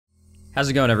How's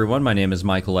it going, everyone? My name is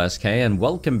Michael SK, and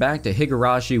welcome back to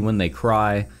Higurashi When They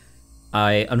Cry.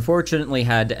 I unfortunately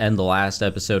had to end the last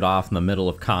episode off in the middle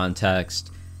of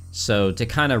context, so to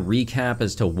kind of recap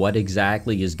as to what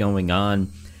exactly is going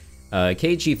on,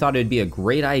 Keiichi thought it'd be a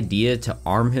great idea to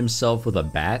arm himself with a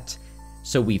bat,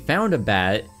 so we found a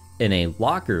bat in a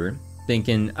locker,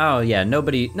 thinking, oh yeah,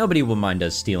 nobody will mind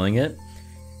us stealing it.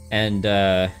 And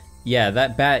yeah,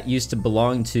 that bat used to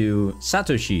belong to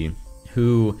Satoshi,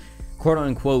 who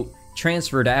quote-unquote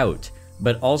transferred out,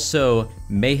 but also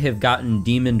may have gotten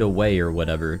demoned away or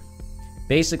whatever.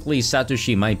 Basically,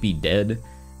 Satoshi might be dead,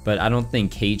 but I don't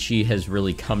think Keiichi has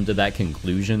really come to that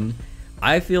conclusion.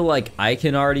 I feel like I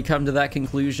can already come to that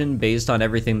conclusion based on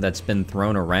everything that's been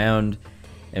thrown around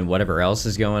and whatever else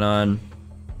is going on.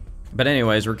 But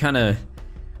anyways, we're trying to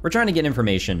get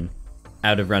information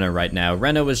out of Rena right now.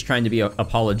 Rena was trying to be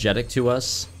apologetic to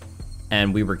us,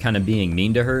 and we were kind of being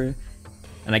mean to her.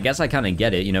 And I guess I kind of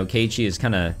get it, you know, Keiichi is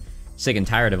kind of sick and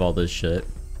tired of all this shit.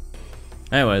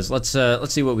 Anyways, let's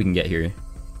see what we can get here.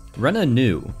 Rena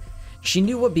knew. She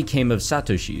knew what became of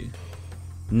Satoshi.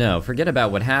 No, forget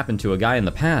about what happened to a guy in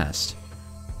the past.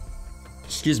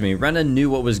 Excuse me, Rena knew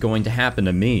what was going to happen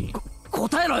to me.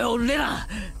 With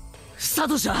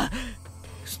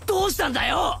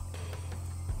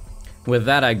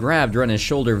that, I grabbed Rena's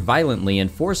shoulder violently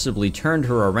and forcibly turned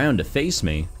her around to face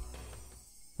me.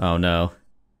 Oh no.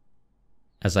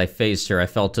 As I faced her, I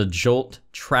felt a jolt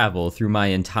travel through my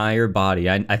entire body.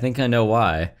 I think I know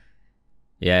why.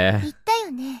 Yeah.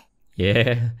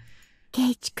 Yeah.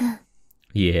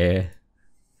 Yeah.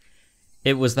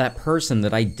 It was that person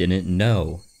that I didn't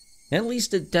know. At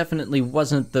least it definitely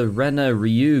wasn't the Rena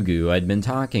Ryugu I'd been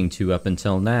talking to up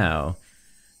until now.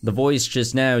 The voice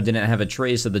just now didn't have a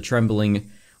trace of the trembling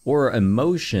or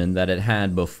emotion that it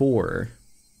had before.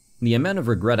 The amount of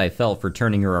regret I felt for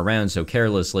turning her around so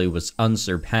carelessly was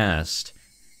unsurpassed.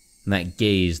 And that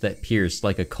gaze that pierced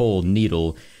like a cold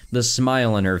needle, the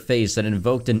smile on her face that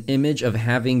invoked an image of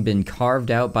having been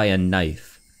carved out by a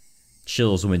knife.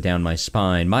 Chills went down my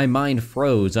spine, my mind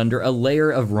froze under a layer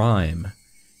of rime.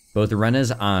 Both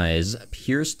Rena's eyes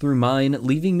pierced through mine,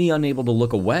 leaving me unable to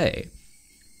look away.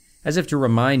 As if to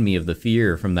remind me of the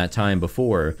fear from that time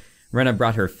before, Rena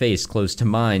brought her face close to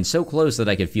mine, so close that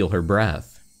I could feel her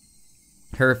breath.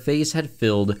 Her face had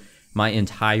filled my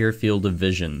entire field of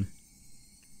vision.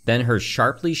 Then her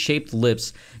sharply shaped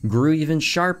lips grew even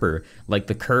sharper, like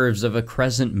the curves of a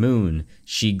crescent moon.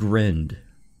 She grinned.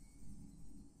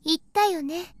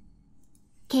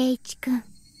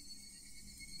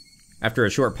 After a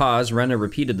short pause, Rena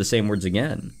repeated the same words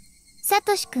again.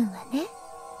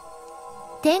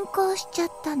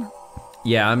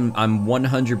 Yeah, I'm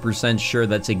 100% sure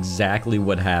that's exactly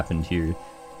what happened here.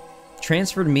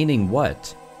 Transferred meaning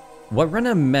what? What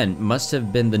Rena meant must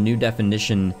have been the new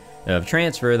definition of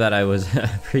transfer that I was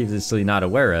previously not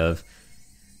aware of.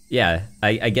 Yeah,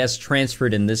 I guess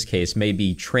transferred in this case may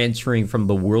be transferring from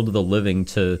the world of the living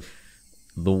to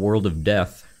the world of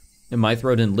death. And my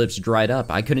throat and lips dried up.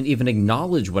 I couldn't even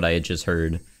acknowledge what I had just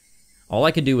heard. All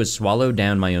I could do was swallow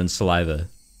down my own saliva.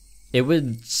 It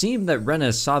would seem that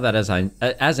Rena saw that as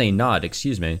a nod,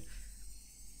 excuse me.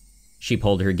 She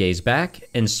pulled her gaze back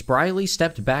and spryly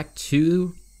stepped back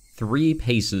 2-3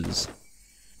 paces.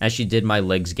 As she did, my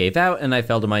legs gave out and I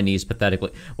fell to my knees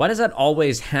pathetically. Why does that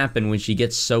always happen when she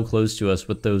gets so close to us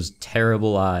with those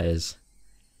terrible eyes?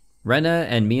 Rena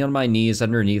and me on my knees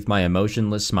underneath my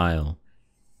emotionless smile.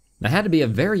 That had to be a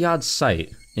very odd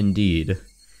sight, indeed.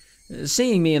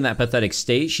 Seeing me in that pathetic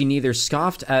state, she neither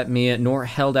scoffed at me nor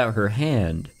held out her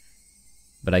hand.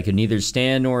 But I could neither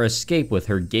stand nor escape with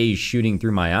her gaze shooting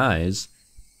through my eyes.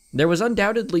 There was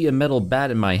undoubtedly a metal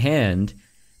bat in my hand,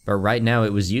 but right now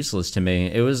it was useless to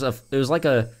me. I was like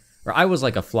a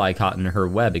fly caught in her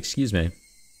web, excuse me.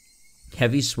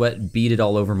 Heavy sweat beaded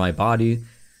all over my body.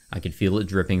 I could feel it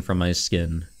dripping from my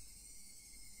skin.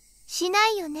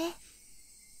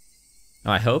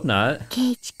 I hope not.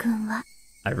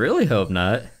 I really hope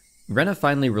not. Rena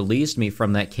finally released me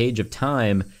from that cage of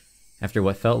time after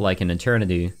what felt like an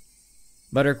eternity.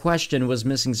 But her question was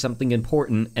missing something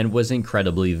important and was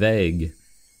incredibly vague.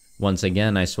 Once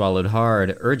again, I swallowed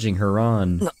hard, urging her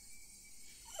on.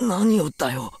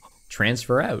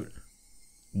 Transfer out.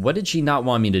 What did she not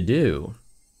want me to do?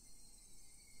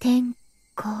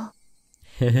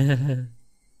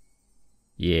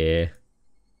 Yeah.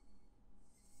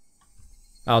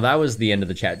 Oh, that was the end of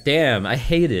the chat. Damn, I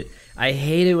hate it. I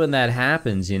hate it when that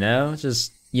happens, you know?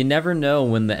 Just, you never know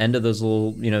when the end of those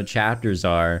little, chapters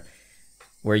are,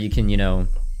 where you can,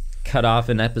 cut off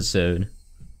an episode.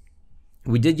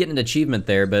 We did get an achievement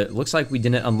there, but it looks like we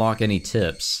didn't unlock any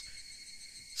tips.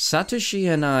 Satoshi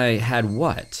and I had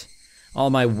what? All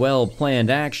my well-planned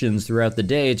actions throughout the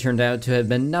day turned out to have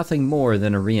been nothing more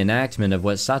than a reenactment of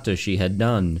what Satoshi had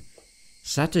done.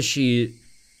 Satoshi...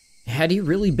 had he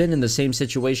really been in the same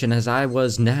situation as I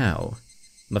was now?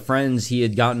 The friends he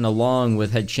had gotten along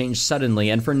with had changed suddenly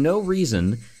and for no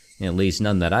reason, at least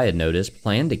none that I had noticed,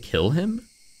 planned to kill him?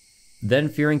 Then,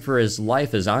 fearing for his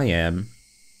life as I am...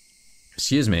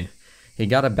 he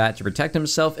got a bat to protect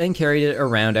himself and carried it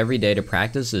around every day to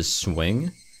practice his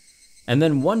swing? And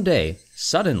then one day,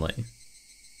 suddenly,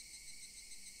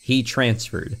 he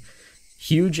transferred.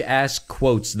 Huge ass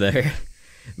quotes there.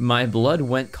 My blood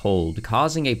went cold,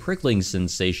 causing a prickling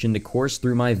sensation to course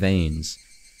through my veins.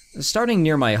 Starting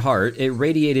near my heart, it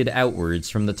radiated outwards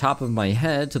from the top of my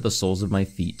head to the soles of my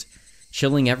feet,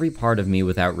 chilling every part of me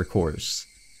without recourse.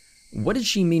 What did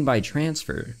she mean by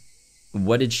transfer?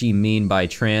 What did she mean by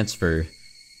transfer?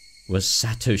 Was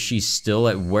Satoshi still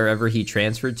at wherever he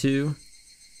transferred to?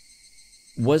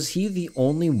 Was he the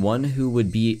only one who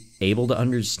would be able to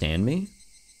understand me?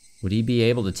 Would he be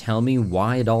able to tell me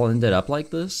why it all ended up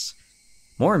like this?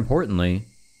 More importantly,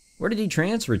 where did he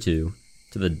transfer to?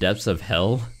 To the depths of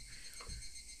hell?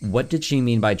 What did she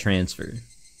mean by transfer?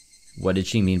 What did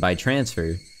she mean by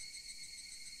transfer?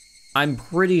 I'm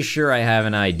pretty sure I have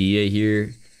an idea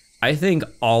here. I think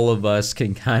all of us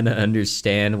can kind of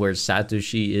understand where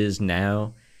Satoshi is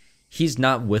now. He's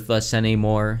not with us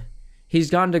anymore.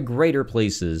 He's gone to greater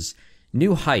places,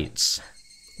 new heights.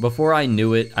 Before I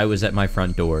knew it, I was at my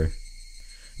front door.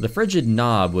 The frigid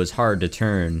knob was hard to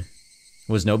turn.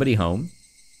 Was nobody home?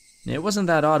 It wasn't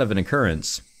that odd of an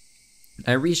occurrence.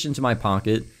 I reached into my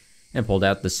pocket and pulled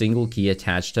out the single key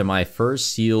attached to my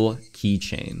first seal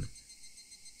keychain.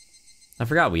 I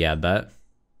forgot we had that.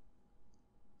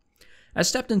 I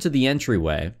stepped into the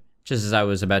entryway. Just as I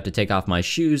was about to take off my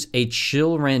shoes, a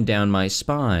chill ran down my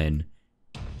spine.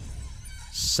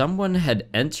 Someone had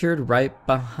entered right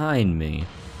behind me.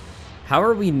 How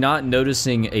are we not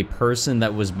noticing a person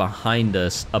that was behind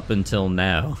us up until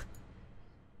now?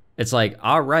 It's like,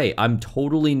 alright, I'm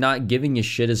totally not giving a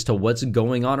shit as to what's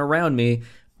going on around me.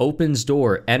 Opens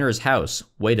door, enters house.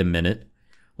 Wait a minute.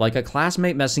 Like a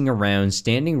classmate messing around,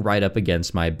 standing right up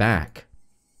against my back.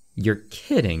 You're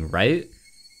kidding, right?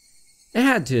 It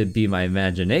had to be my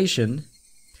imagination.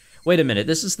 Wait a minute,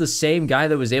 this is the same guy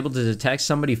that was able to detect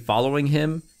somebody following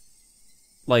him?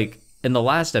 Like, in the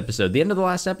last episode, the end of the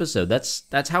last episode.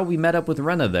 That's how we met up with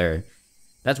Rena there.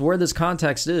 That's where this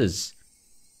context is.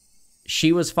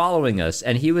 She was following us,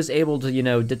 and he was able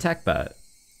to, detect that.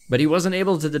 But he wasn't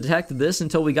able to detect this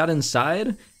until we got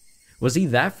inside? Was he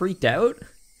that freaked out?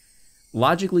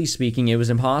 Logically speaking, it was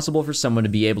impossible for someone to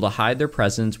be able to hide their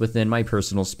presence within my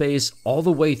personal space all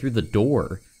the way through the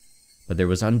door. But there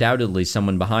was undoubtedly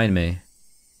someone behind me.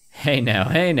 Hey now,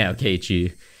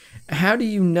 Keiichi. How do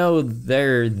you know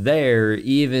they're there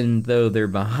even though they're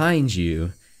behind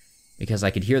you? Because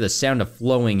I could hear the sound of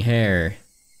flowing hair.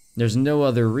 There's no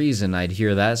other reason I'd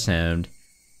hear that sound.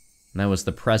 And that was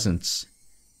the presence.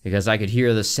 Because I could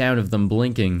hear the sound of them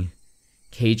blinking.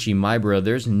 Keiichi, my bro,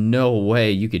 there's no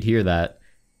way you could hear that.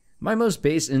 My most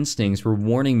base instincts were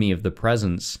warning me of the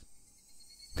presence.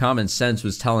 Common sense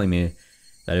was telling me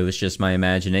that it was just my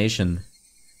imagination.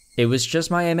 It was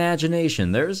just my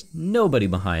imagination. There's nobody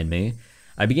behind me.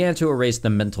 I began to erase the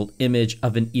mental image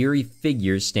of an eerie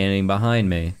figure standing behind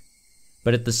me.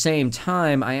 But at the same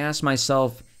time, I asked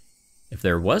myself, if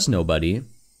there was nobody,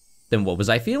 then what was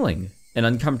I feeling? An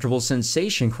uncomfortable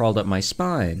sensation crawled up my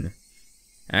spine.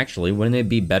 Actually, wouldn't it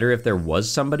be better if there was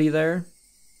somebody there?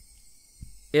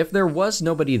 If there was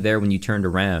nobody there when you turned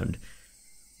around,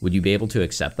 would you be able to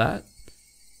accept that?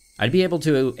 I'd be able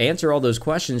to answer all those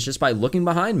questions just by looking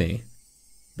behind me.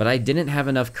 But I didn't have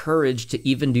enough courage to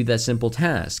even do that simple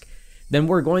task. Then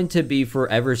we're going to be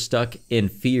forever stuck in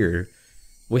fear.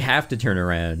 We have to turn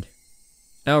around.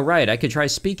 Oh right, I could try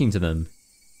speaking to them.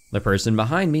 The person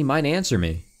behind me might answer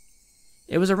me.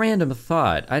 It was a random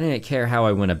thought. I didn't care how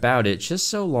I went about it, just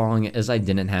so long as I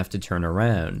didn't have to turn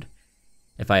around.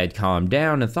 If I had calmed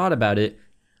down and thought about it,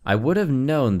 I would have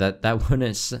known that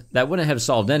wouldn't have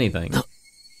solved anything.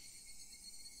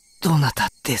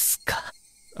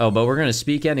 Oh, but we're gonna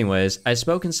speak anyways. I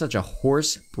spoke in such a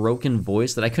hoarse, broken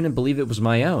voice that I couldn't believe it was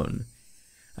my own.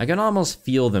 I could almost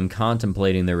feel them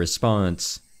contemplating their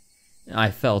response. I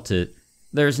felt it.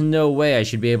 There's no way I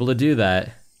should be able to do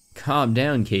that. Calm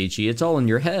down, Keiichi, it's all in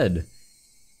your head.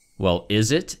 Well,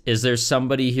 is it? Is there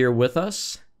somebody here with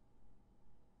us?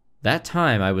 That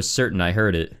time, I was certain I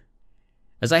heard it.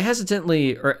 As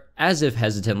if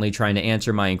hesitantly trying to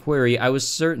answer my inquiry, I was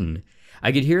certain.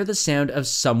 I could hear the sound of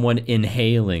someone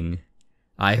inhaling.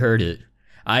 I heard it.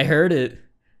 I heard it.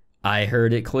 I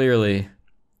heard it clearly.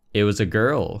 It was a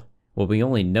girl. Well, we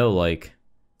only know, like...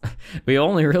 we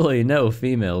only really know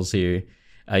females here.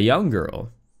 A young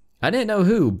girl. I didn't know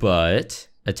who, but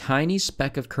a tiny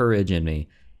speck of courage in me,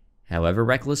 however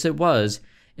reckless it was,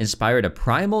 inspired a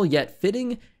primal yet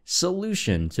fitting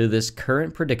solution to this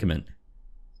current predicament.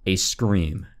 A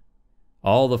scream.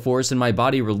 All the force in my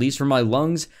body released from my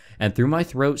lungs and through my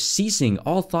throat, ceasing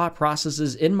all thought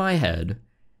processes in my head.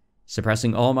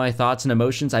 Suppressing all my thoughts and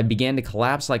emotions, I began to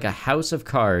collapse like a house of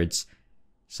cards,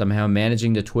 somehow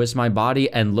managing to twist my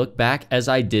body and look back as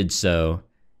I did so.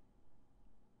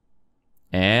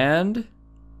 And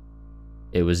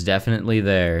it was definitely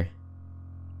there.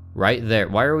 Right there.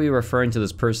 Why are we referring to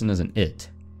this person as an it?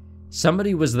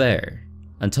 Somebody was there.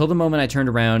 Until the moment I turned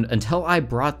around, until I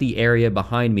brought the area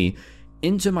behind me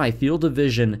into my field of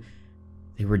vision,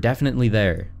 they were definitely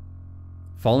there.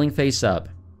 Falling face up,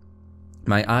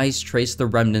 my eyes traced the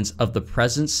remnants of the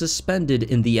presence suspended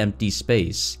in the empty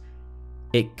space.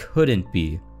 It couldn't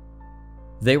be.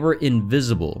 They were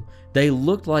invisible. They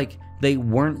looked like they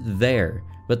weren't there,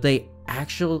 but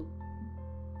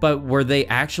were they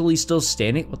actually still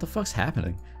standing? What the fuck's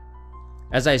happening?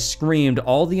 As I screamed,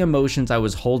 all the emotions I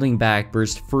was holding back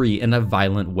burst free in a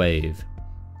violent wave.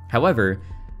 However,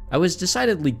 I was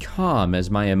decidedly calm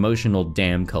as my emotional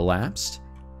dam collapsed.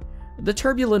 The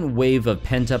turbulent wave of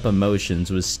pent-up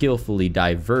emotions was skillfully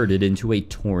diverted into a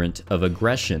torrent of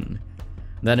aggression.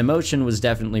 That emotion was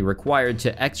definitely required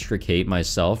to extricate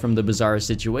myself from the bizarre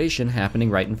situation happening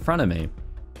right in front of me.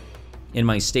 In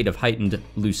my state of heightened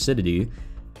lucidity,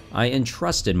 I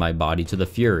entrusted my body to the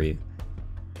fury.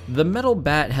 The metal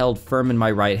bat held firm in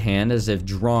my right hand as if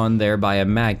drawn there by a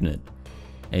magnet.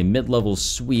 A mid-level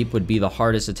sweep would be the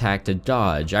hardest attack to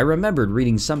dodge. I remembered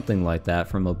reading something like that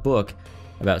from a book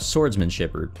about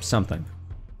swordsmanship or something.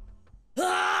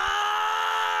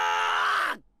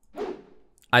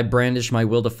 I brandished my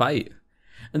will to fight.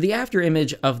 The after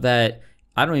image of that,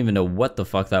 I don't even know what the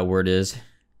fuck that word is.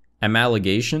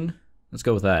 Amalgamation? Let's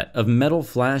go with that. Of metal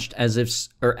flashed as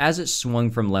it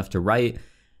swung from left to right,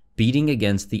 beating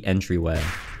against the entryway.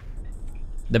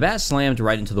 The bat slammed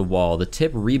right into the wall, the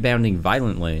tip rebounding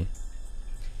violently.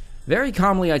 Very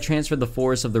calmly, I transferred the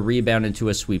force of the rebound into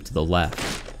a sweep to the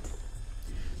left.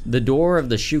 The door of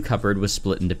the shoe cupboard was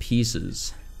split into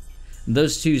pieces.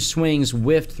 Those two swings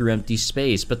whiffed through empty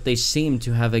space, but they seemed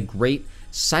to have a great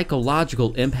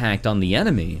psychological impact on the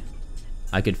enemy.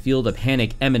 I could feel the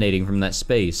panic emanating from that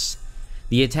space.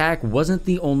 The attack wasn't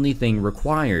the only thing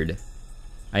required.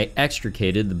 I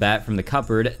extricated the bat from the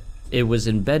cupboard it was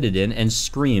embedded in and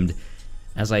screamed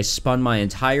as I spun my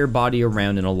entire body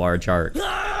around in a large arc.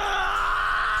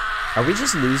 Are we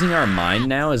just losing our mind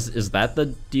now? Is that the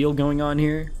deal going on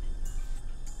here?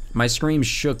 My scream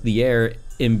shook the air,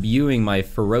 imbuing my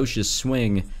ferocious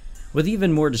swing with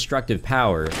even more destructive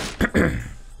power.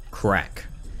 Crack.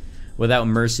 Without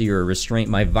mercy or restraint,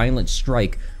 my violent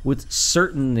strike, with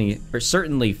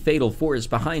certainly fatal force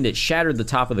behind it, shattered the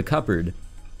top of the cupboard.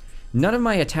 None of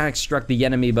my attacks struck the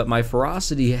enemy, but my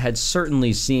ferocity had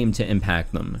certainly seemed to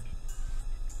impact them.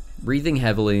 Breathing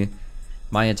heavily,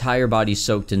 my entire body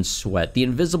soaked in sweat, the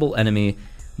invisible enemy,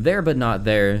 there but not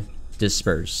there,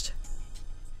 dispersed.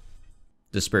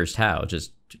 Dispersed how?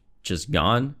 Just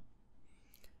gone?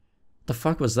 The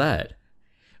fuck was that?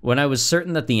 When I was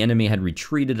certain that the enemy had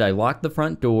retreated, I locked the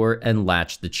front door and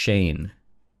latched the chain.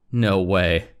 No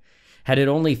way. Had it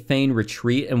only feigned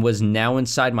retreat and was now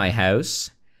inside my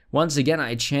house? Once again,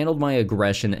 I channeled my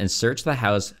aggression and searched the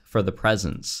house for the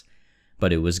presence,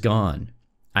 but it was gone.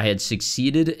 I had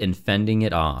succeeded in fending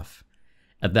it off.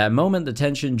 At that moment, the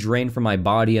tension drained from my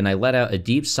body and I let out a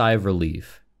deep sigh of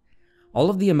relief. All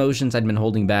of the emotions I'd been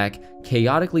holding back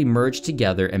chaotically merged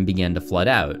together and began to flood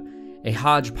out. A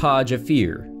hodgepodge of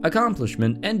fear,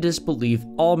 accomplishment, and disbelief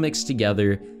all mixed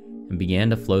together and began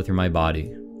to flow through my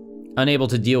body. Unable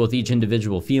to deal with each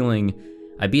individual feeling,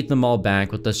 I beat them all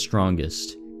back with the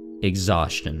strongest.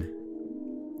 Exhaustion.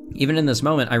 Even in this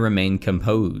moment, I remained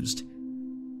composed.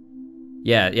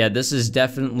 Yeah, this is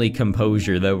definitely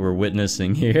composure that we're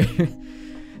witnessing here.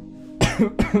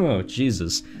 Oh,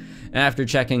 Jesus. After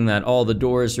checking that all the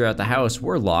doors throughout the house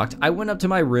were locked, I went up to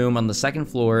my room on the second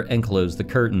floor and closed the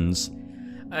curtains.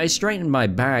 I straightened my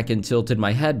back and tilted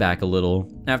my head back a little.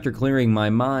 After clearing my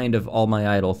mind of all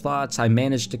my idle thoughts, I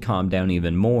managed to calm down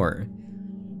even more.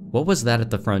 What was that at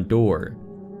the front door?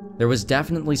 There was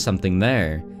definitely something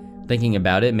there. Thinking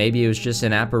about it, maybe it was just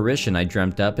an apparition I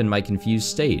dreamt up in my confused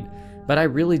state, but I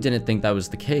really didn't think that was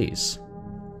the case.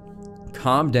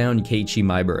 Calm down, Keiichi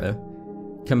Maibara.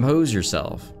 Compose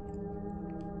yourself.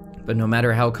 But no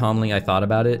matter how calmly I thought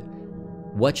about it,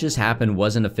 what just happened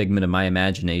wasn't a figment of my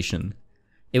imagination.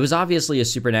 It was obviously a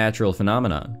supernatural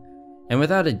phenomenon, and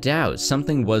without a doubt,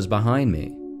 something was behind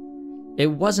me. It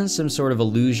wasn't some sort of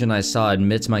illusion I saw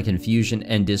amidst my confusion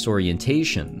and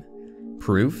disorientation.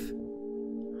 Proof?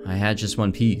 I had just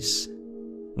one piece.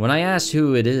 When I asked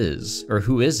who it is, or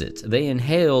who is it, they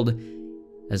inhaled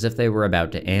as if they were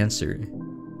about to answer.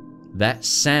 That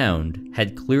sound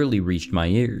had clearly reached my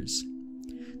ears.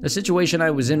 The situation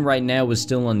I was in right now was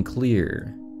still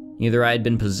unclear. Either I had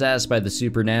been possessed by the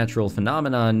supernatural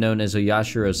phenomenon known as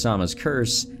Oyashiro-sama's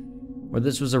curse, or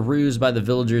this was a ruse by the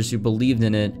villagers who believed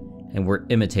in it and were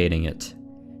imitating it.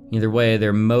 Either way,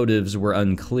 their motives were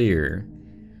unclear.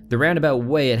 The roundabout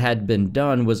way it had been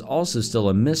done was also still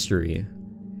a mystery.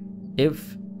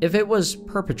 If it was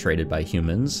perpetrated by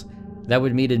humans, that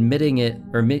would mean admitting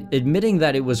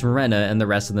that it was Rena and the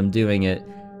rest of them doing it,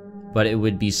 but it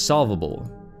would be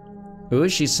solvable.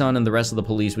 Ueshi-san and the rest of the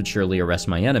police would surely arrest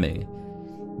my enemy.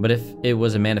 But if it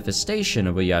was a manifestation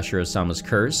of Oyashiro-sama's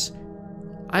curse,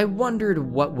 I wondered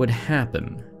what would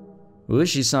happen.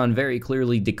 Ueshi-san very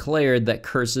clearly declared that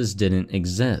curses didn't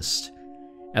exist.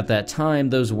 At that time,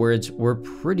 those words were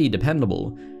pretty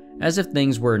dependable, as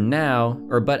things were now,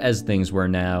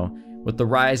 with the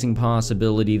rising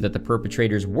possibility that the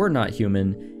perpetrators were not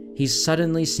human, he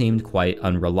suddenly seemed quite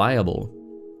unreliable.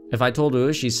 If I told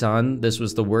Ueshi-san this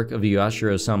was the work of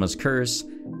Oyashiro-sama's curse,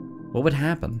 what would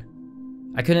happen?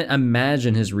 I couldn't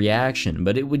imagine his reaction,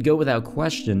 but it would go without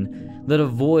question that a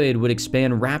void would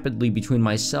expand rapidly between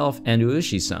myself and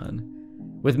Ueshi-san.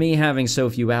 With me having so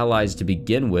few allies to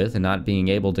begin with and not being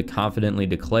able to confidently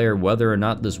declare whether or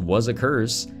not this was a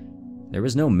curse, there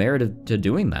was no merit to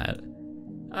doing that.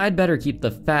 I'd better keep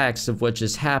the facts of what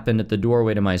just happened at the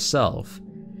doorway to myself.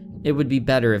 It would be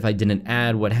better if I didn't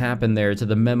add what happened there to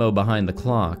the memo behind the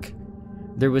clock.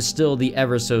 There was still the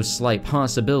ever so slight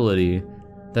possibility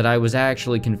that I was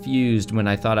actually confused when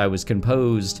I thought I was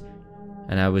composed,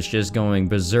 and I was just going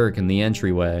berserk in the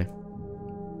entryway.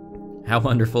 How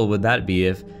wonderful would that be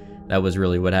if that was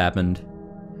really what happened?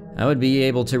 I would be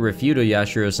able to refute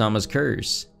Oyashiro-sama's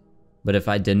curse. But if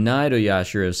I denied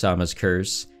Oyashiro-sama's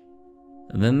curse,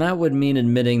 then that would mean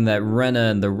admitting that Rena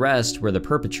and the rest were the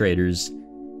perpetrators.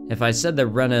 If I said that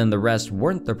Rena and the rest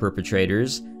weren't the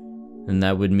perpetrators, then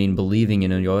that would mean believing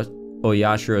in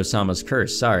Oyashiro-sama's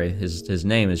curse. Sorry, his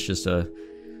name is just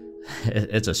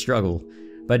it's a struggle.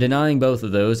 By denying both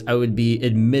of those, I would be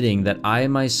admitting that I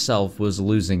myself was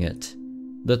losing it.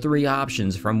 The three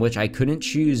options from which I couldn't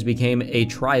choose became a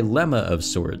trilemma of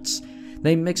sorts.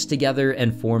 They mixed together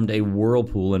and formed a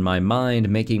whirlpool in my mind,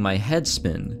 making my head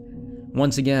spin.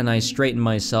 Once again, I straightened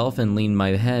myself and leaned my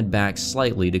head back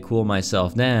slightly to cool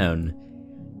myself down.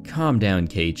 Calm down,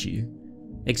 Keiichi.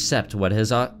 Accept what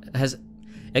has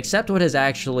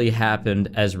actually happened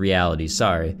as reality,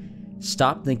 sorry.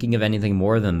 Stop thinking of anything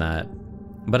more than that.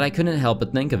 But I couldn't help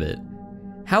but think of it.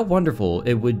 How wonderful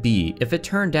it would be if it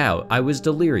turned out I was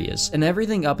delirious and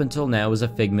everything up until now was a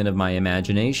figment of my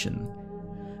imagination.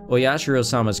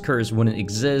 Oyashiro-sama's curse wouldn't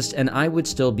exist and I would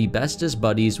still be bestest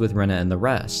buddies with Rena and the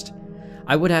rest.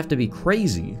 I would have to be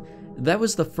crazy. That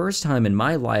was the first time in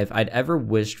my life I'd ever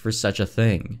wished for such a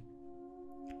thing.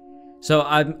 So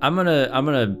I'm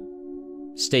gonna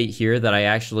state here that I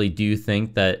actually do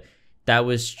think that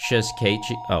was just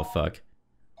Keiichi. Oh fuck.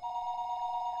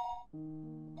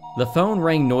 The phone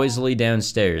rang noisily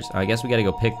downstairs. I guess we gotta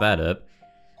go pick that up.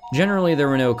 Generally there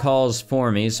were no calls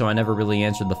for me, so I never really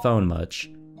answered the phone much.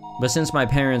 But since my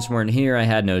parents weren't here, I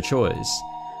had no choice.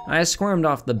 I squirmed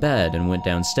off the bed and went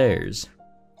downstairs.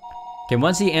 Okay,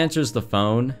 once he answers the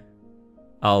phone,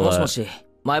 I'll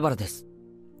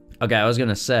Okay, I was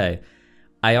gonna say,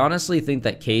 I honestly think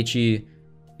that Keiichi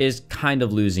is kind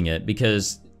of losing it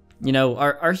because, you know,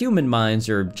 our human minds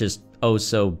are just oh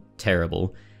so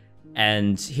terrible.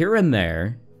 And here and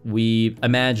there, we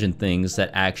imagine things that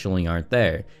actually aren't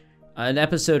there. An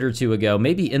episode or two ago,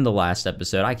 maybe in the last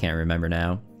episode, I can't remember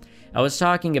now, I was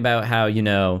talking about how, you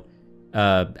know,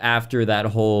 after that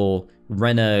whole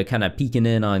Rena kind of peeking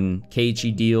in on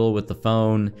Keiichi deal with the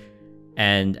phone,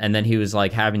 and then he was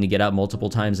like having to get up multiple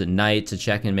times at night to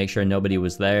check and make sure nobody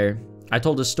was there. I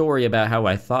told a story about how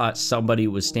I thought somebody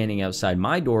was standing outside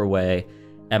my doorway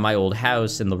at my old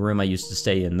house in the room I used to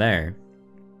stay in there.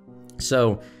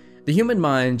 So, the human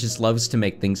mind just loves to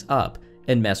make things up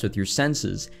and mess with your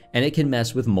senses, and it can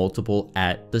mess with multiple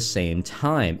at the same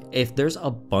time. If there's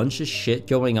a bunch of shit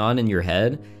going on in your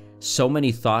head, so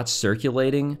many thoughts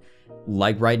circulating,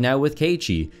 like right now with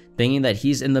Keiichi, thinking that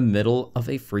he's in the middle of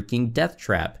a freaking death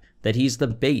trap, that he's the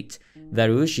bait that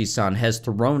Ueshi-san has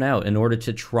thrown out in order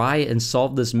to try and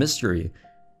solve this mystery.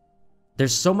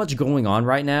 There's so much going on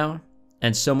right now,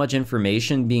 and so much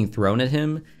information being thrown at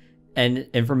him, and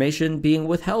information being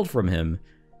withheld from him,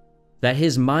 that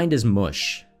his mind is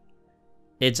mush.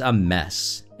 It's a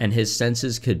mess, and his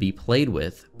senses could be played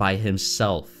with by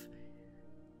himself.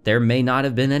 There may not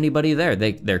have been anybody there.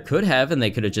 There could have, and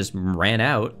they could have just ran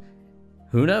out.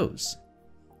 Who knows?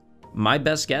 My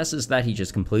best guess is that he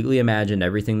just completely imagined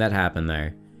everything that happened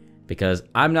there. Because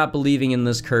I'm not believing in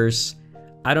this curse.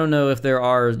 I don't know if there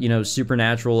are,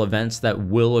 supernatural events that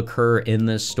will occur in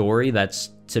this story that's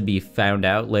to be found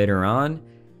out later on.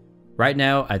 Right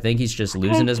now, I think he's just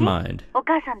losing his mind.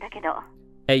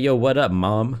 Hey, yo, what up,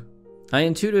 Mom? I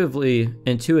intuitively,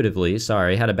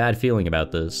 had a bad feeling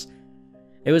about this.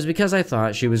 It was because I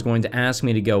thought she was going to ask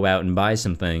me to go out and buy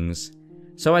some things.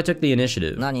 So I took the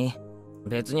initiative.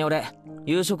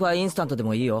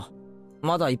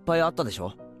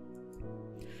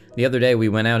 The other day we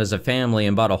went out as a family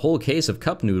and bought a whole case of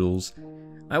cup noodles.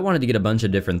 I wanted to get a bunch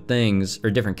of different things, or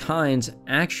different kinds,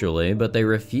 actually, but they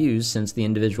refused since the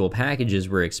individual packages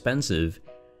were expensive.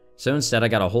 So instead I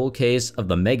got a whole case of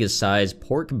the mega-size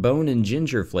pork bone and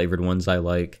ginger flavored ones I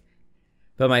like.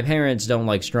 But my parents don't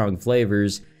like strong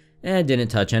flavors, and didn't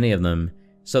touch any of them,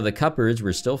 so the cupboards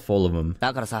were still full of them.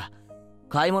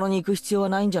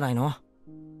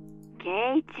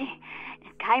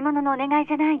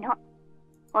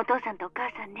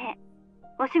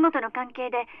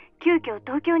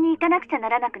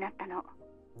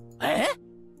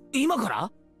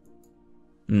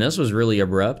 And this was really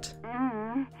abrupt.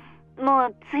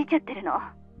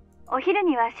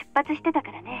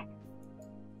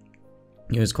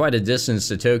 It was quite a distance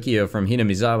to Tokyo from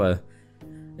Hinamizawa.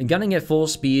 Gunning at full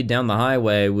speed down the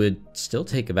highway would still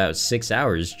take about 6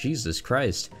 hours, Jesus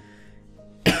Christ.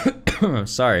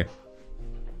 Sorry.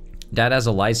 Dad has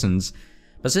a license,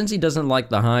 but since he doesn't like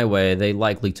the highway, they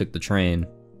likely took the train.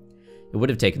 It would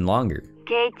have taken longer.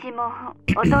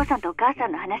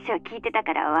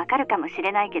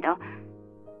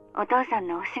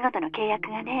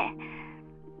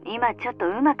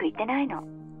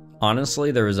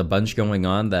 Honestly, there was a bunch going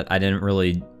on that I didn't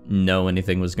really know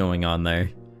anything was going on there.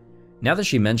 Now that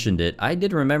she mentioned it, I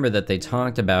did remember that they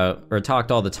talked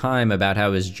all the time about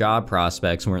how his job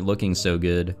prospects weren't looking so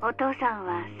good.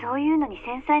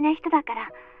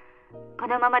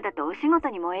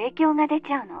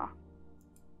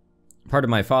 Part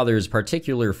of my father's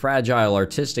particular fragile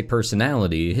artistic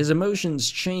personality, his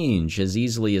emotions change as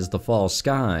easily as the fall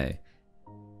sky.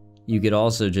 You could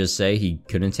also just say he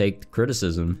couldn't take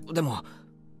criticism.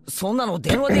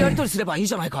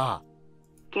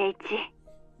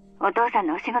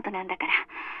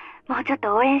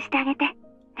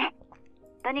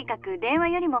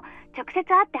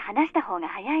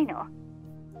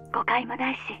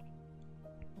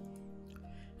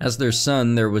 As their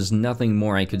son, there was nothing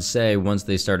more I could say once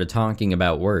they started talking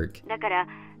about work.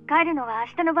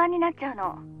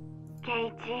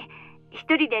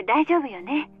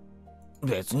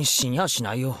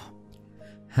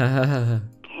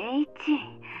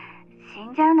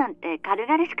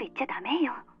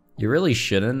 You really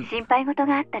shouldn't.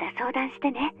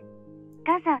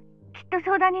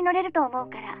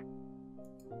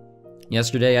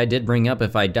 Yesterday I did bring up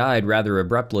if I died rather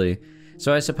abruptly,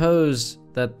 so I suppose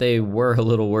that they were a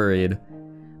little worried.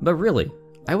 But really,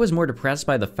 I was more depressed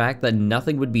by the fact that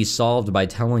nothing would be solved by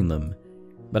telling them.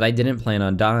 But I didn't plan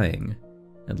on dying.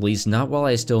 At least not while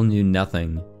I still knew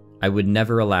nothing. I would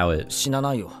never allow it.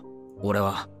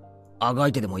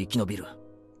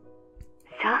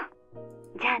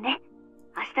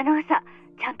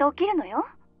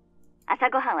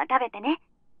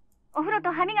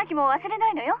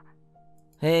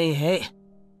 Hey.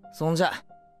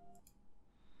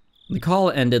 The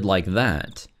call ended like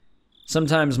that.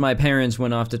 Sometimes my parents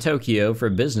went off to Tokyo for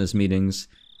business meetings,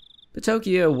 but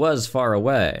Tokyo was far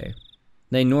away.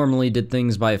 They normally did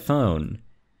things by phone.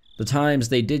 The times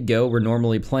they did go were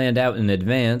normally planned out in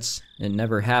advance. It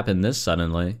never happened this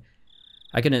suddenly.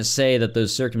 I couldn't say that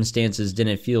those circumstances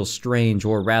didn't feel strange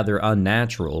or rather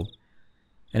unnatural.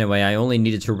 Anyway, I only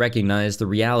needed to recognize the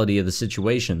reality of the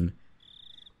situation.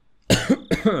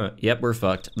 Yep, we're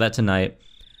fucked. That tonight,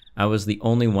 I was the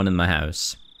only one in the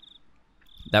house.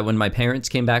 That when my parents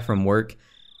came back from work,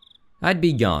 I'd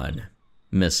be gone.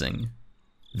 Missing.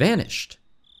 Vanished.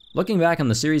 Looking back on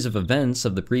the series of events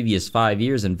of the previous 5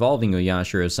 years involving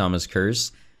Oyashiro-sama's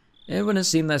curse, it wouldn't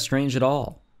seem that strange at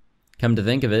all. Come to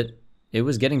think of it, it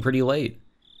was getting pretty late.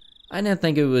 I didn't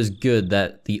think it was good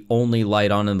that the only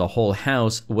light on in the whole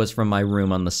house was from my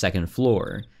room on the second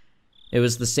floor. It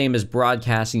was the same as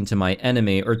broadcasting to my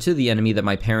enemy or to the enemy that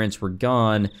my parents were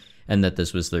gone and that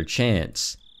this was their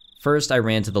chance. First, I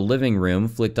ran to the living room,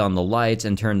 flicked on the lights,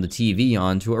 and turned the TV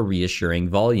on to a reassuring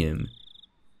volume.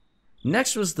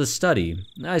 Next was the study.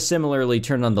 I similarly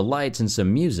turned on the lights and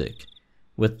some music.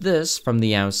 With this, from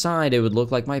the outside, it would look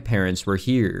like my parents were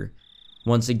here.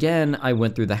 Once again, I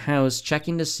went through the house,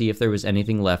 checking to see if there was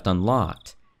anything left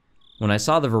unlocked. When I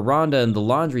saw the veranda and the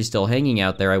laundry still hanging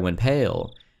out there, I went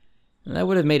pale. That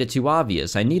would have made it too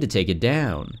obvious. I need to take it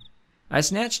down. I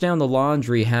snatched down the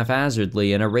laundry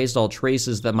haphazardly and erased all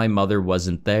traces that my mother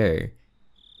wasn't there.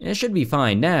 It should be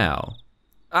fine now.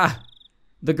 Ah!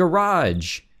 The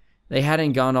garage! They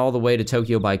hadn't gone all the way to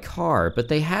Tokyo by car, but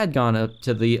they had gone up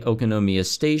to the Okonomiya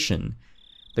station.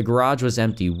 The garage was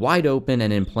empty, wide open,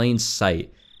 and in plain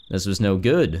sight. This was no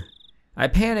good. I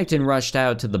panicked and rushed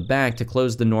out to the back to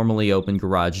close the normally open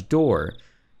garage door.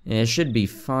 It should be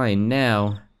fine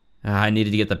now. I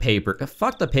needed to get the paper.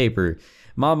 Fuck the paper.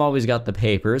 Mom always got the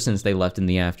paper since they left in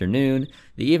the afternoon.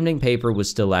 The evening paper was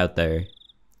still out there.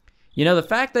 You know, the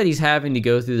fact that he's having to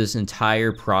go through this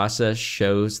entire process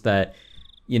shows that,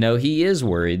 you know, he is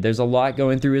worried. There's a lot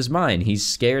going through his mind. He's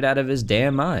scared out of his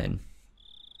damn mind.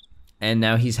 And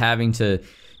now he's having to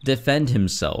defend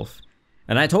himself.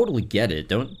 And I totally get it.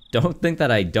 Don't think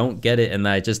that I don't get it and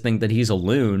that I just think that he's a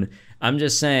loon. I'm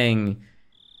just saying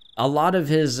a lot of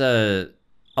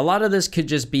this could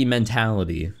just be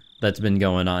mentality that's been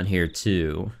going on here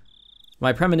too.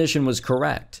 My premonition was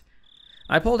correct.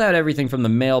 I pulled out everything from the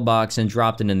mailbox and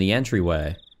dropped it in the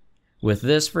entryway. With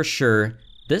this for sure,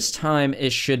 this time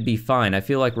it should be fine. I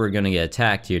feel like we're gonna get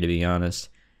attacked here, to be honest.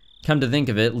 Come to think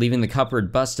of it, leaving the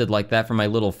cupboard busted like that for my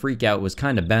little freakout was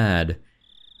kinda bad.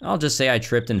 I'll just say I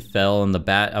tripped and fell and the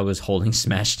bat I was holding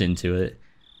smashed into it.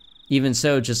 Even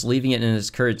so, just leaving it in its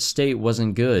current state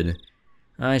wasn't good.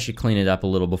 I should clean it up a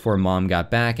little before Mom got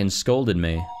back and scolded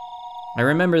me. I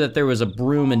remember that there was a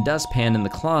broom and dustpan in the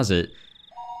closet.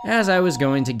 As I was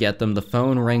going to get them, the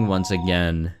phone rang once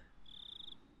again.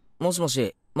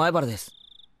 Moshi, Maibara desu.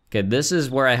 Okay, this is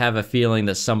where I have a feeling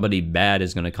that somebody bad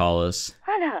is gonna call us.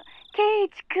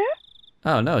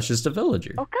 Oh no, it's just a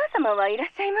villager.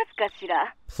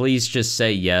 Please just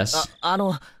say yes.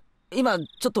 God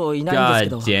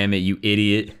damn it, you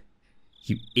idiot.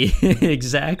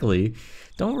 Exactly.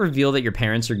 Don't reveal that your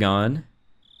parents are gone.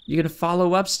 You can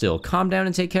follow up still. Calm down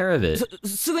and take care of it.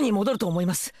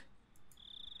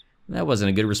 That wasn't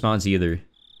a good response either.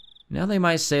 Now they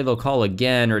might say they'll call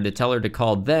again or to tell her to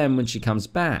call them when she comes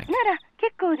back.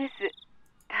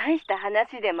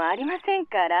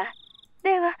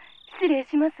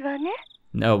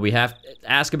 No, we have to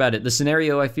ask about it. The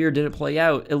scenario I feared didn't play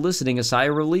out, eliciting a sigh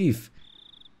of relief.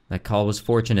 That call was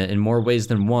fortunate in more ways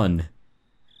than one.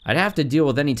 I'd have to deal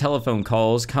with any telephone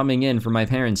calls coming in from my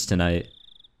parents tonight.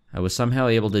 I was somehow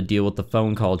able to deal with the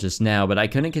phone call just now, but I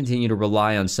couldn't continue to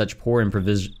rely on such poor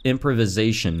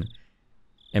improvisation.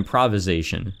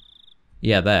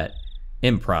 Yeah, that.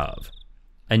 Improv.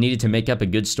 I needed to make up a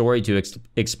good story to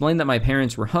explain that my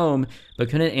parents were home, but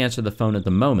couldn't answer the phone at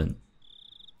the moment.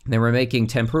 They were making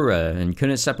tempura and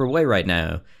couldn't step away right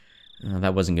now.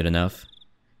 That wasn't good enough.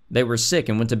 They were sick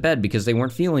and went to bed because they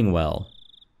weren't feeling well.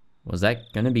 Was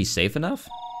that gonna be safe enough?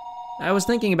 I was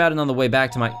thinking about it on the way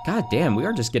back to my... God damn, we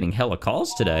are just getting hella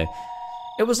calls today.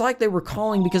 It was like they were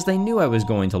calling because they knew I was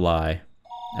going to lie.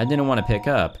 I didn't want to pick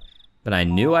up, but I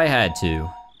knew I had to.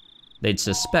 They'd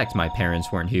suspect my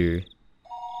parents weren't here.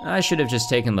 I should have just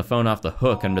taken the phone off the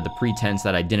hook under the pretense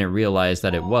that I didn't realize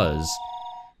that it was.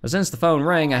 But since the phone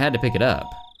rang, I had to pick it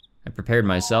up. I prepared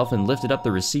myself and lifted up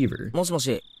the receiver.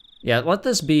 Moshi. Yeah, let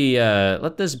this be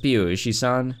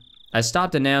Ueshi-san. I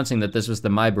stopped announcing that this was the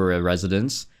Maibara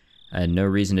residence. I had no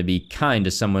reason to be kind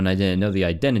to someone I didn't know the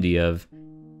identity of.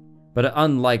 But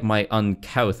unlike my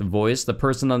uncouth voice, the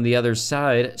person on the other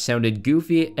side sounded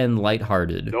goofy and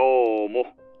lighthearted. Oh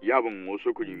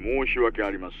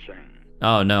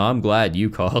no, I'm glad you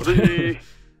called.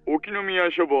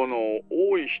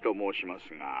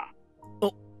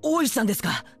 Oishi-san desu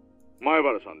ka?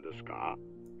 Maibara-san desu ka?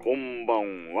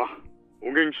 Konbanwa. O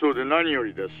genki sou de nani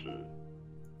yori desu.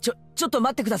 Chotto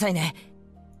matte kudasai ne.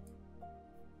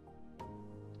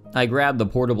 I grabbed the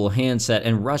portable handset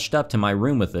and rushed up to my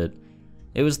room with it.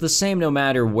 It was the same no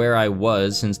matter where I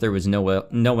was since there was no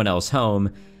one else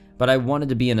home, but I wanted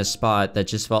to be in a spot that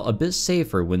just felt a bit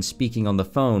safer when speaking on the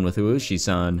phone with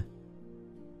Ueshi-san.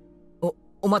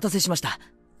 Omatase shimashita.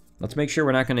 Let's make sure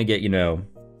we're not gonna get,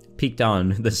 peeked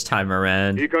on this time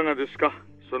around.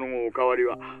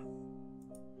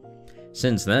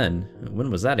 Since then, when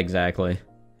was that exactly?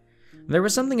 There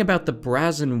was something about the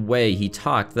brazen way he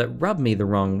talked that rubbed me the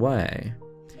wrong way.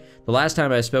 The last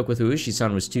time I spoke with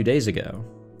Ueshi-san was 2 days ago.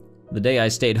 The day I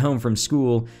stayed home from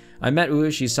school, I met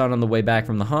Ueshi-san on the way back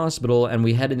from the hospital, and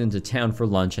we headed into town for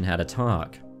lunch and had a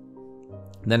talk.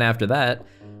 Then after that,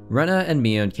 Rena and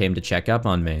Mion came to check up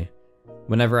on me.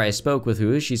 Whenever I spoke with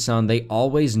Ueshi-san, they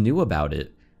always knew about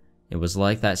it. It was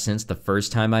like that since the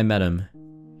first time I met him.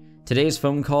 Today's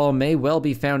phone call may well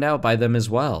be found out by them as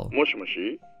well. もしもし、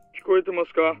聞こえてま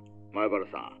すか、前原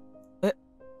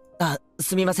さん。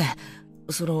すみません。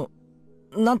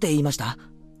なんて言いました？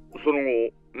その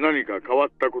後、何か変わっ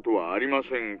たことはありま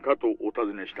せんかとお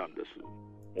尋ねしたんです。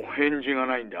お返事が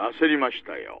ないんで焦りまし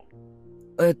たよ。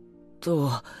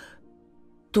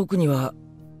特には。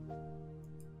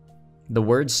The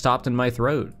words stopped in my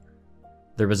throat.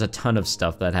 There was a ton of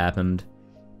stuff that happened.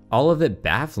 All of it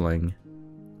baffling.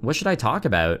 What should I talk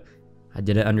about? I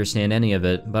didn't understand any of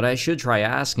it, but I should try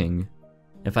asking.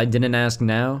 If I didn't ask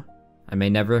now, I may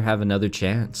never have another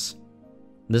chance.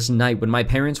 This night, when my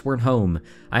parents weren't home,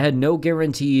 I had no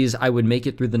guarantees I would make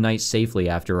it through the night safely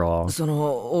after all.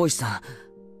 大石さ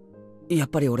ん、やっ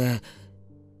ぱり俺、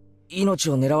命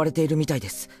を狙われているみたいで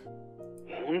す。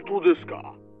本当です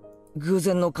か？偶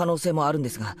然の可能性もあるんで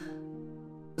すが、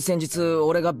先日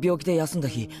俺が病気で休んだ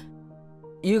日、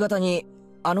夕方に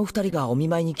あの二人がお見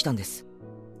舞いに来たんです。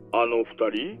あの二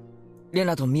人？レ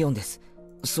ナとミオンです。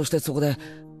そしてそこで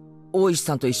大石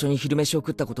さんと一緒に昼飯を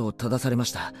食ったことを正されま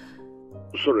した。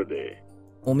それで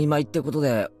お見舞いってこと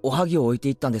でおはぎを置いて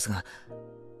いったんですが、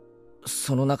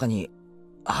その中に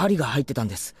針が入ってたん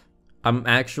です。I'm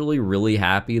actually really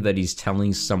happy that he's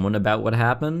telling someone about what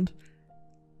happened,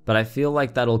 but I feel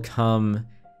like that'll come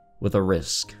with a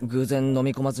risk. 偶然飲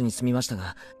み込まずに済みました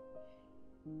が、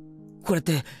これっ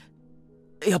て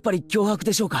やっぱり脅迫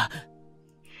でしょうか？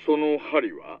その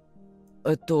針は？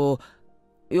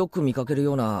よく見かける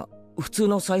ような普通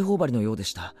の裁縫針のようで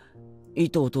した。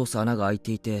糸を通す穴が開い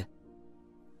ていて。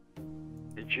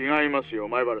違いますよ、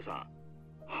前原さん。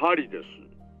針です。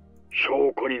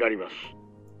証拠になります。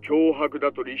脅迫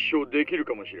だと立証できる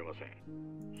かもしれませ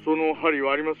ん。その針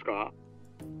はありますか？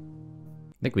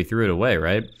 I think we threw it away,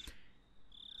 right?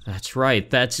 That's right,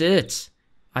 that's it!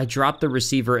 I dropped the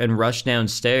receiver and rushed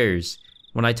downstairs.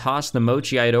 When I tossed the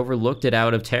mochi, I had overlooked it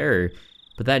out of terror,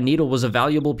 but that needle was a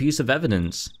valuable piece of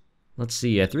evidence. Let's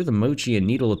see, I threw the mochi and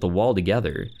needle at the wall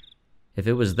together. If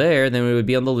it was there, then it would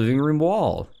be on the living room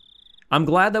wall. I'm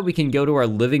glad that we can go to our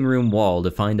living room wall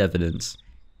to find evidence.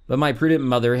 But my prudent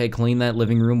mother had cleaned that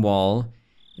living room wall,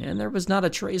 and there was not a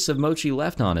trace of mochi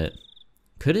left on it.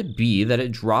 Could it be that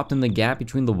it dropped in the gap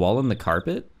between the wall and the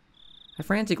carpet? I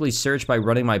frantically searched by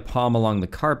running my palm along the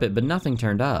carpet, but nothing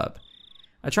turned up.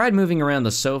 I tried moving around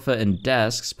the sofa and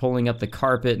desks, pulling up the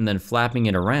carpet and then flapping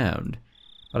it around,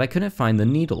 but I couldn't find the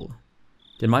needle.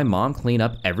 Did my mom clean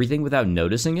up everything without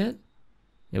noticing it?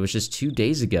 It was just 2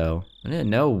 days ago. I didn't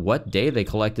know what day they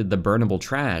collected the burnable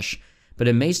trash, but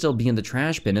it may still be in the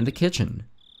trash bin in the kitchen.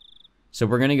 So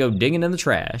we're gonna go digging in the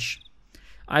trash.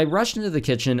 I rushed into the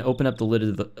kitchen, opened up the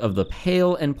lid of the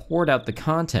pail, and poured out the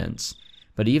contents.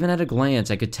 But even at a glance,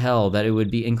 I could tell that it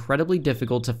would be incredibly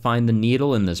difficult to find the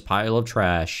needle in this pile of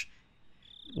trash.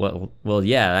 Well,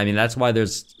 yeah, I mean, that's why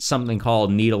there's something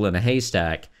called needle in a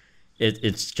haystack.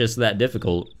 It's just that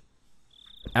difficult.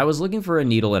 I was looking for a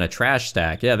needle in a trash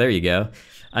stack. Yeah, there you go.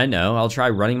 I know, I'll try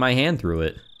running my hand through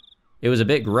it. It was a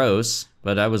bit gross,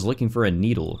 but I was looking for a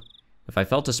needle. If I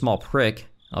felt a small prick,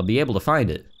 I'll be able to find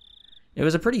it. It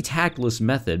was a pretty tactless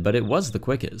method, but it was the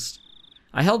quickest.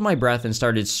 I held my breath and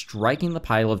started striking the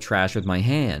pile of trash with my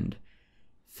hand.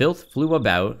 Filth flew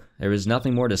about. There was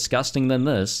nothing more disgusting than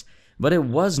this, but it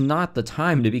was not the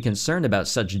time to be concerned about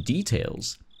such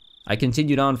details. I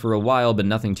continued on for a while, but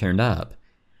nothing turned up.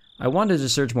 I wanted to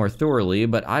search more thoroughly,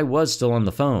 but I was still on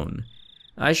the phone.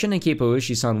 I shouldn't keep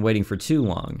Ouishi-san waiting for too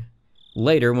long.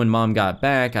 Later, when Mom got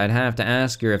back, I'd have to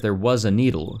ask her if there was a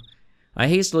needle. I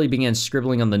hastily began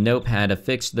scribbling on the notepad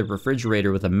affixed to the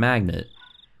refrigerator with a magnet.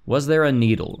 Was there a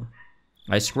needle?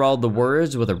 I scrawled the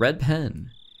words with a red pen.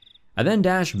 I then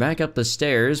dashed back up the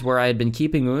stairs where I had been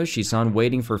keeping Ouishi-san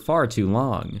waiting for far too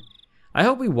long. I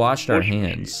hope we washed our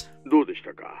hands. どうでし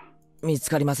たか？見つ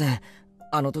かりません。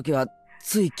あの時は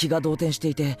つい気が動転して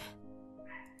いて。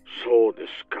そうで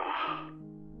すか。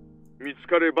見つ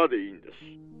かればでいいんです。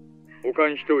保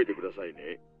管しておいてください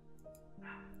ね。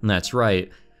That's right.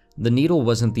 The needle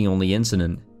wasn't the only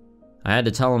incident. I had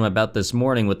to tell him about this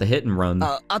morning with the hit and run.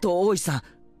 あと大石さん、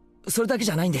それだけ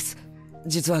じゃないんです。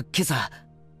実は今朝。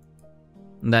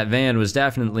That van was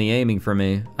definitely aiming for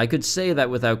me. I could say that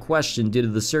without question due to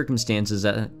the circumstances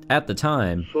at the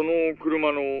time. その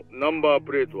車のナンバー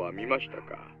プレートは見ました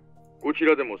か？こち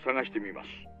らでも探してみます。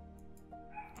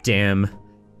Damn.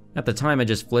 At the time I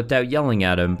just flipped out yelling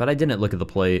at him, but I didn't look at the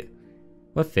plate.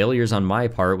 What failures on my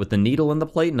part with the needle and the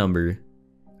plate number?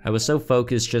 I was so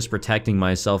focused just protecting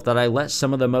myself that I let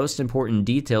some of the most important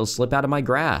details slip out of my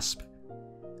grasp.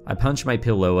 I punched my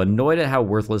pillow, annoyed at how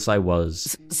worthless I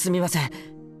was. すみません。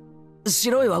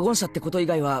白いワゴン車ってこと以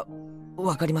外は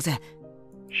わかりません。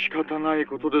仕方ない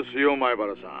ことですよ、前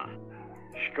原さん。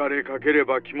惹かれかけれ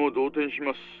ば気も動転し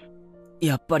ます。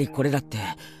やっぱりこれらって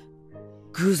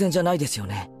偶然じゃないですよ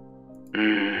ね。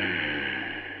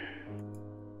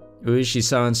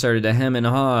Ueshi-san started to hem and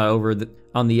haw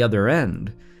on the other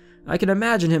end. I can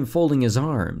imagine him folding his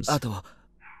arms. あと、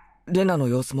レナの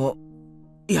様子も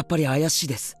やっぱり怪しい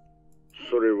です。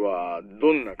それは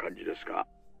どんな感じですか?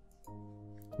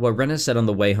 What Rena said on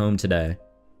the way home today,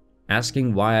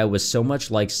 asking why I was so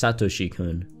much like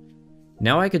Satoshi-kun.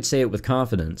 Now I could say it with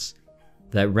confidence,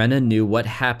 that Rena knew what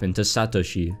happened to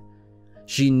Satoshi.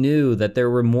 She knew that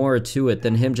there were more to it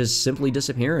than him just simply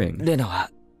disappearing. レナは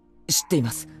知ってい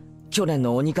ます。去年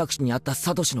の鬼隠しにあった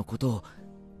サトシのことを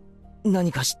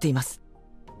何か知っています。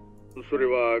それ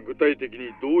は具体的に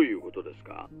どういうことです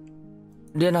か?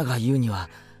 レナが言うには、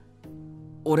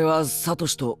俺はサト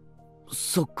シと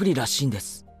そっくりらしいんで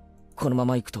す。このま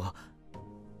ま行くと、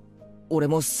俺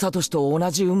もサトシと同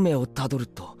じ運命をたどる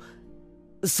と、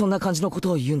そんな感じのこ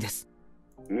とを言うんです。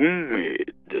運命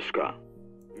ですか?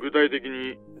 具体的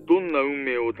にどんな運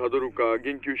命をたどるか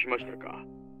言及しましたか?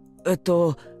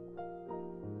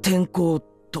 転校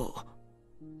と。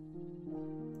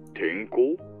転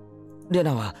校? レ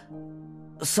ナは、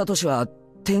サトシは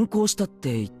転校したっ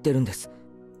て言ってるんです。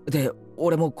で、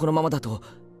俺もこのままだと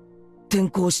転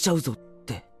校しちゃうぞっ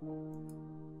て。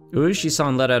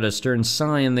Ueshi-san let out a stern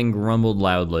sigh and then grumbled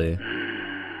loudly.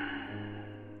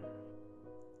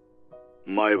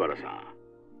 前原さん、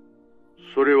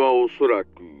それはおそらく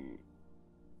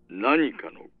何か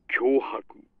の脅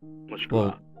迫、もしく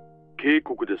は警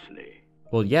告ですね。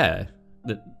Well, yeah,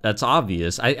 that's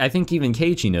obvious. I think even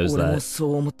Keiichi knows 俺も that. そ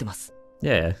う思ってます。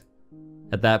Yeah.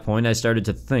 At that point, I started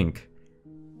to think.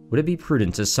 Would it be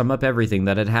prudent to sum up everything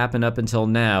that had happened up until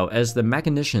now as the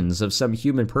machinations of some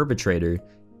human perpetrator?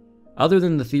 Other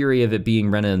than the theory of it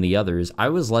being Rena and the others, I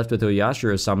was left with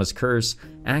Oyashiro-sama's curse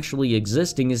actually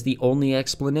existing as the only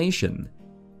explanation.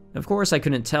 Of course, I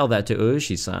couldn't tell that to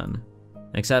Ueshi-san.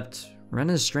 Except,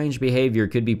 Rena's strange behavior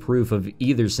could be proof of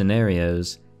either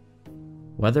scenarios.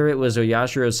 Whether it was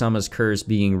Oyashiro-sama's curse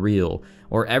being real,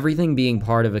 or everything being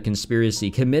part of a conspiracy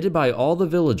committed by all the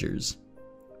villagers,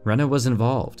 Rena was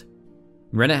involved.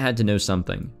 Rena had to know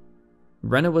something.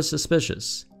 Rena was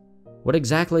suspicious. What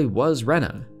exactly was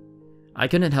Rena? I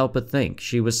couldn't help but think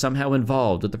she was somehow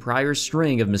involved with the prior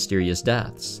string of mysterious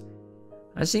deaths.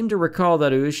 I seem to recall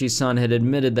that Ueshi-san had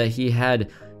admitted that he had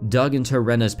dug into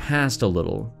Rena's past a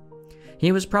little.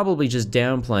 He was probably just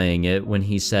downplaying it when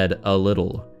he said a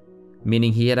little,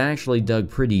 meaning he had actually dug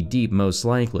pretty deep most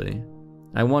likely.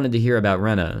 I wanted to hear about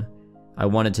Rena. I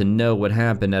wanted to know what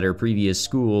happened at her previous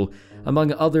school,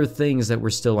 among other things that were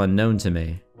still unknown to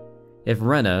me. If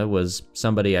Rena was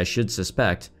somebody I should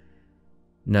suspect...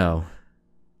 No,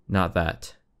 not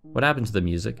that. What happened to the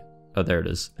music? Oh, there it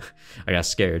is. I got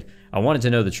scared. I wanted to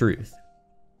know the truth.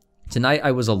 Tonight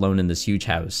I was alone in this huge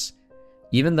house.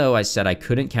 Even though I said I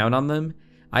couldn't count on them,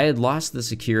 I had lost the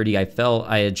security I felt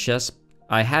I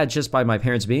had just by my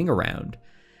parents being around.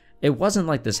 It wasn't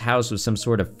like this house was some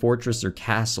sort of fortress or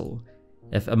castle.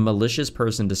 If a malicious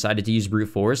person decided to use brute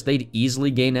force, they'd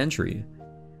easily gain entry.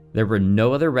 There were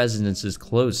no other residences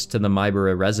close to the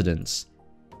Maibara residence.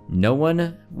 No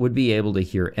one would be able to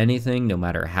hear anything, no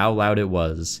matter how loud it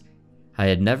was. I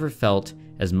had never felt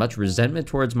as much resentment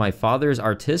towards my father's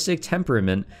artistic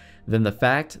temperament than the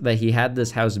fact that he had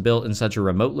this house built in such a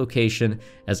remote location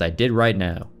as I did right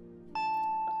now.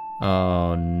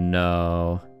 Oh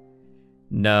no.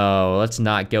 No, let's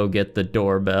not go get the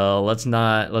doorbell.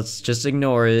 Let's just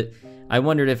ignore it. I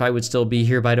wondered if I would still be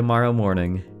here by tomorrow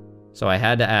morning. So I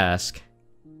had to ask.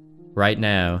 Right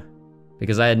now.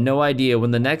 Because I had no idea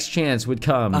when the next chance would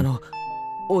come.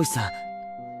 大石さん、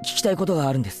聞きたいことが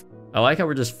あるんです。 I like how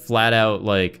we're just flat out,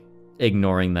 like,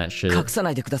 ignoring that shit. 隠さ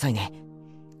ないでくださいね。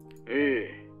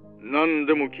何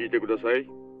でも聞いてください。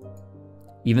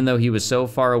 Even though he was so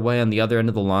far away on the other end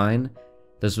of the line,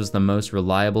 this was the most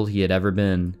reliable he had ever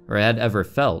been, or had ever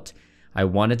felt. I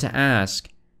wanted to ask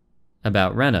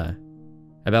about Rena,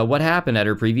 about what happened at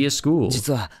her previous school.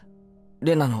 実は、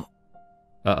レナの。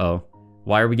 Uh-oh.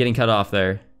 Why are we getting cut off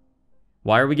there?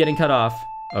 Why are we getting cut off?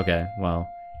 Okay, well.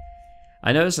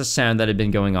 I noticed a sound that had been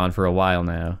going on for a while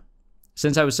now.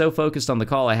 Since I was so focused on the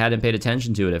call, I hadn't paid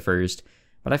attention to it at first,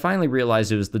 but I finally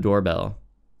realized it was the doorbell.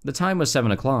 The time was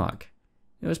 7 o'clock.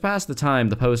 It was past the time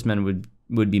the postman would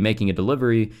would be making a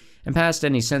delivery, and past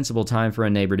any sensible time for a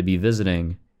neighbor to be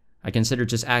visiting. I considered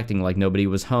just acting like nobody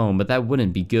was home, but that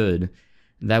wouldn't be good.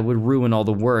 That would ruin all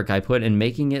the work I put in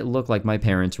making it look like my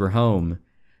parents were home.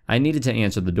 I needed to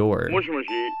answer the door. もしもし、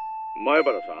前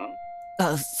原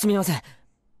さん？すみません。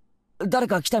誰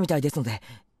か来たみたいですので、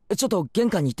ちょっと玄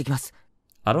関に行ってきます。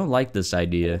I don't like this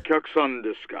idea. お客さんで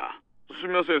すか。す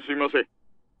みません、すみません。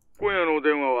今夜のお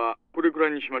電話はこれくら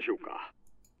いにしましょうか。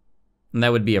And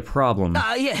that would be a problem.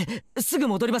 いえ、すぐ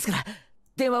戻りますから。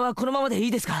電話はこのままでい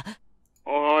いですか？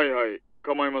はいはい、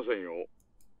構いませんよ。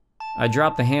I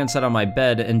dropped the handset on my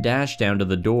bed and dashed down to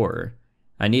the door.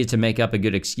 I needed to make up a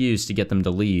good excuse to get them to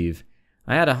leave.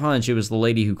 I had a hunch it was the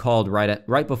lady who called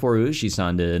right before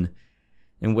Ushi-san did,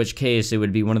 in which case it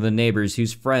would be one of the neighbors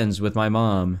who's friends with my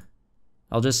mom.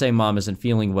 I'll just say mom isn't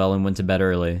feeling well and went to bed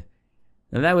early.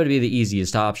 And that would be the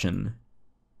easiest option.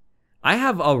 I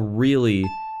have a really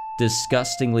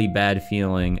disgustingly bad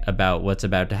feeling about what's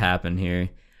about to happen here.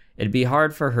 It'd be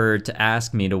hard for her to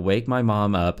ask me to wake my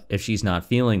mom up if she's not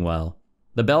feeling well.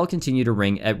 The bell continued to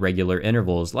ring at regular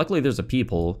intervals. Luckily, there's a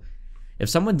peephole. If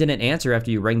someone didn't answer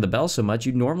after you rang the bell so much,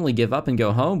 you'd normally give up and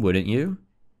go home, wouldn't you?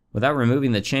 Without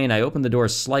removing the chain, I opened the door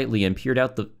slightly and peered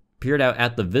out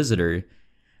at the visitor.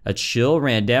 A chill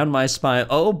ran down my spine.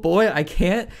 Oh boy, I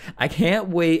can't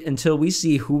wait until we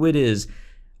see who it is.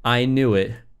 I knew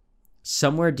it.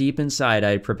 Somewhere deep inside,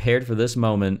 I had prepared for this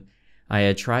moment. I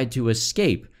had tried to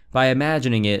escape by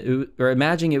imagining it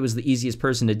was the easiest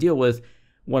person to deal with,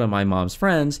 one of my mom's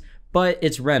friends, but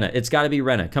it's Rena. It's got to be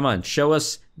Rena. Come on, show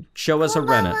us a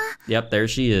Rena. Yep, there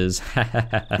she is.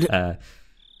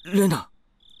 Rena.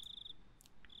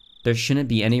 There shouldn't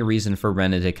be any reason for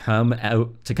Rena to come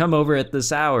over at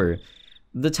this hour.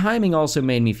 The timing also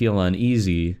made me feel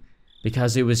uneasy,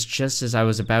 because it was just as I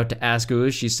was about to ask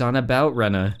Ushi-san about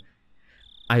Rena.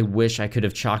 I wish I could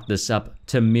have chalked this up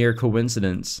to mere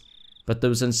coincidence, but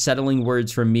those unsettling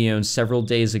words from Mion several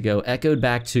days ago echoed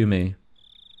back to me.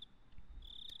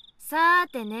 さ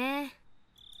てね、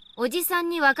おじさん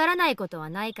にわからないことは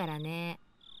ないからね。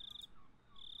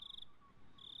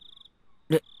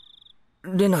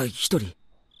レナ一人。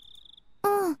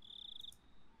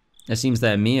It seems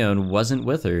that Mion wasn't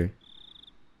with her,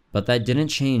 but that didn't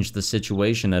change the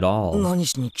situation at all. 何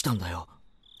しに来たんだよ。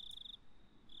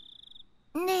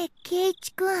ねえ、ケイ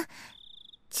チ君、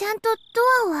ちゃんと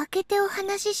ドアを開けてお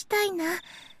話ししたいな。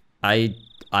I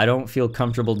don't feel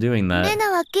comfortable doing that. レ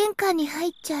ナは玄関に入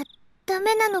っちゃダ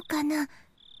メなのかな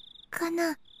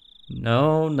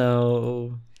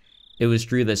No. It was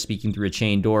true that speaking through a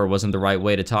chain door wasn't the right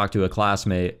way to talk to a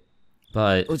classmate,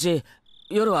 but... うち、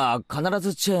夜は必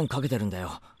ずチェーンかけてるんだ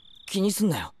よ。気にすん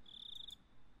なよ。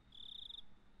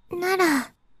な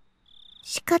ら、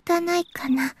仕方ないか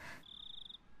な。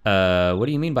What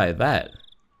do you mean by that?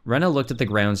 Rena looked at the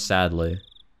ground sadly,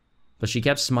 but she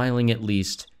kept smiling at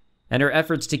least, and her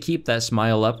efforts to keep that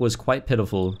smile up was quite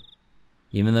pitiful.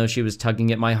 Even though she was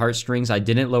tugging at my heartstrings, I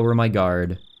didn't lower my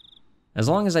guard. As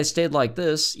long as I stayed like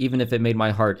this, even if it made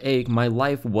my heart ache, my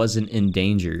life wasn't in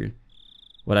danger.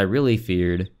 What I really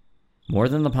feared, more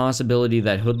than the possibility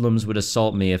that hoodlums would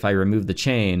assault me if I removed the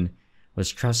chain,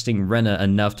 was trusting Rena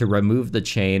enough to remove the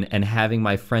chain and having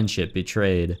my friendship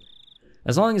betrayed.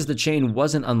 As long as the chain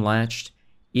wasn't unlatched,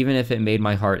 even if it made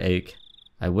my heart ache,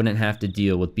 I wouldn't have to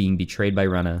deal with being betrayed by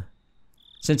Rena.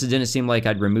 Since it didn't seem like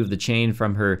I'd removed the chain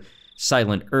from her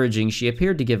silent urging, she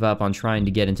appeared to give up on trying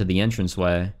to get into the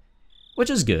entranceway. Which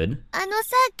is good.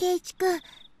 さ、ケイチ君、ご飯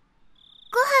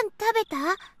食べ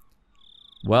た？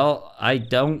 Well, I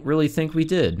don't really think we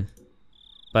did.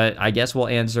 But I guess we'll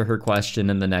answer her question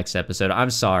in the next episode. I'm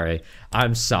sorry,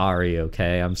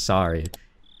 okay? I'm sorry.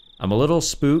 I'm a little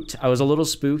spooked. I was a little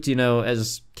spooked, you know,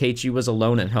 as Keiichi was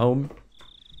alone at home.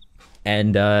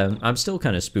 And I'm still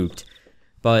kind of spooked.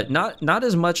 But not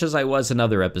as much as I was in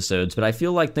other episodes, but I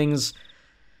feel like things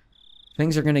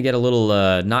are gonna get a little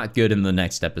not good in the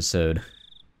next episode.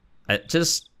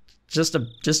 Just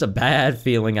a bad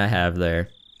feeling I have there.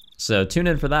 So tune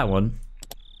in for that one.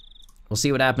 We'll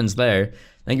see what happens there.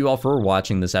 Thank you all for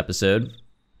watching this episode.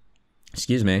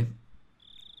 Excuse me.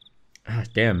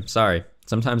 Damn, sorry.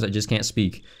 Sometimes I just can't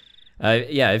speak.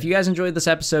 Yeah, if you guys enjoyed this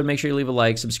episode, make sure you leave a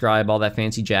like, subscribe, all that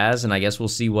fancy jazz, and I guess we'll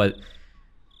see what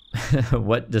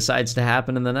what decides to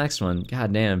happen in the next one.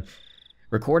 God damn.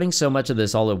 Recording so much of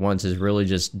this all at once is really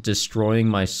just destroying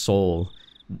my soul.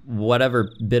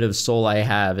 Whatever bit of soul I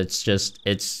have,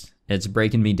 it's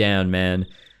breaking me down, man.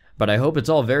 But I hope it's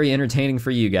all very entertaining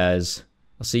for you guys.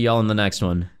 I'll see y'all in the next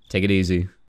one. Take it easy.